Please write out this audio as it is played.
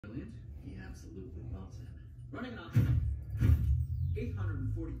Brilliant. He absolutely loves it. Running on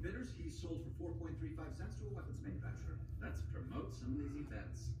 840 bidders, he sold for 4.35 cents to a weapons manufacturer. Let's promote some of these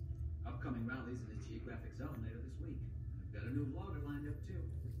events. Upcoming rallies in his geographic zone later this week. I've got a new vlogger lined up too.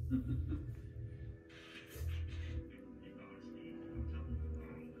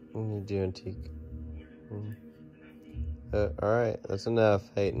 What are you doing, Teeko? Alright, that's enough.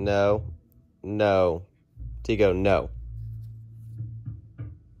 Hey, no. No. Teeko, no.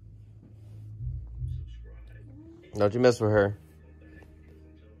 Don't you mess with her.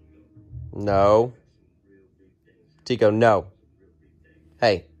 No. Teeko, no.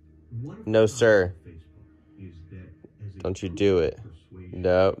 Hey. No, sir. Don't you do it.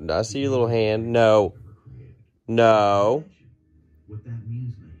 No. I see your little hand. No. No.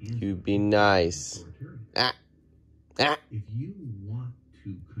 You be nice. Ah. Ah. If you want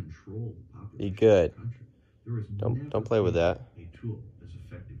to control the population Be good. of the country, there is Don't play with that. a tool as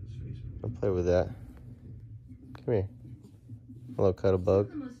effective as Facebook. Don't play with that. Come here. Hello, cuddle bug.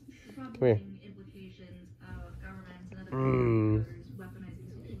 Come here.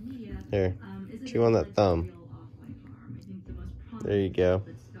 Here. Chew on that thumb. There you go.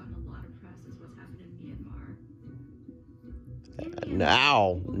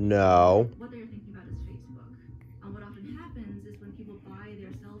 Now, no. What they're thinking about is Facebook. What often happens is when people buy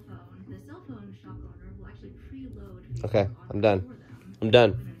their cell phone, the cell phone shop owner will actually preload Facebook. Okay, I'm done. For them. I'm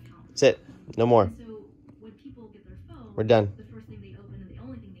done. That's it. No more. And so when people get their phone, We're done. the first thing they open and the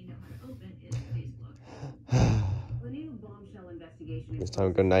only thing they know how to open is Facebook. The new bombshell investigation It's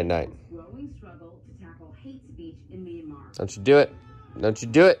time to go night-night. growing struggle to tackle hate speech in Myanmar. Don't you do it. Don't you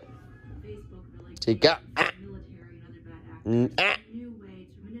do it. Facebook really Teeko. gives military and other bad actors a new way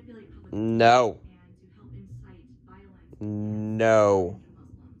to manipulate public No. and to help incite violence No. against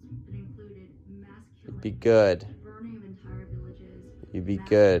Muslims. It included mass killing, Be good. burning of entire villages, You be mass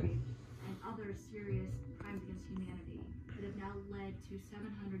good. rape, and other serious crimes against humanity that have now led to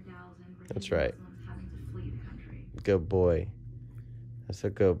 700,000 That's right. Muslims having to flee the country. Good boy. That's a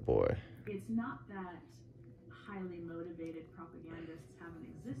good boy. It's not that highly motivated propagandists haven't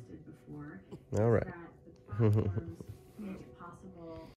existed before. All right. It's that the platforms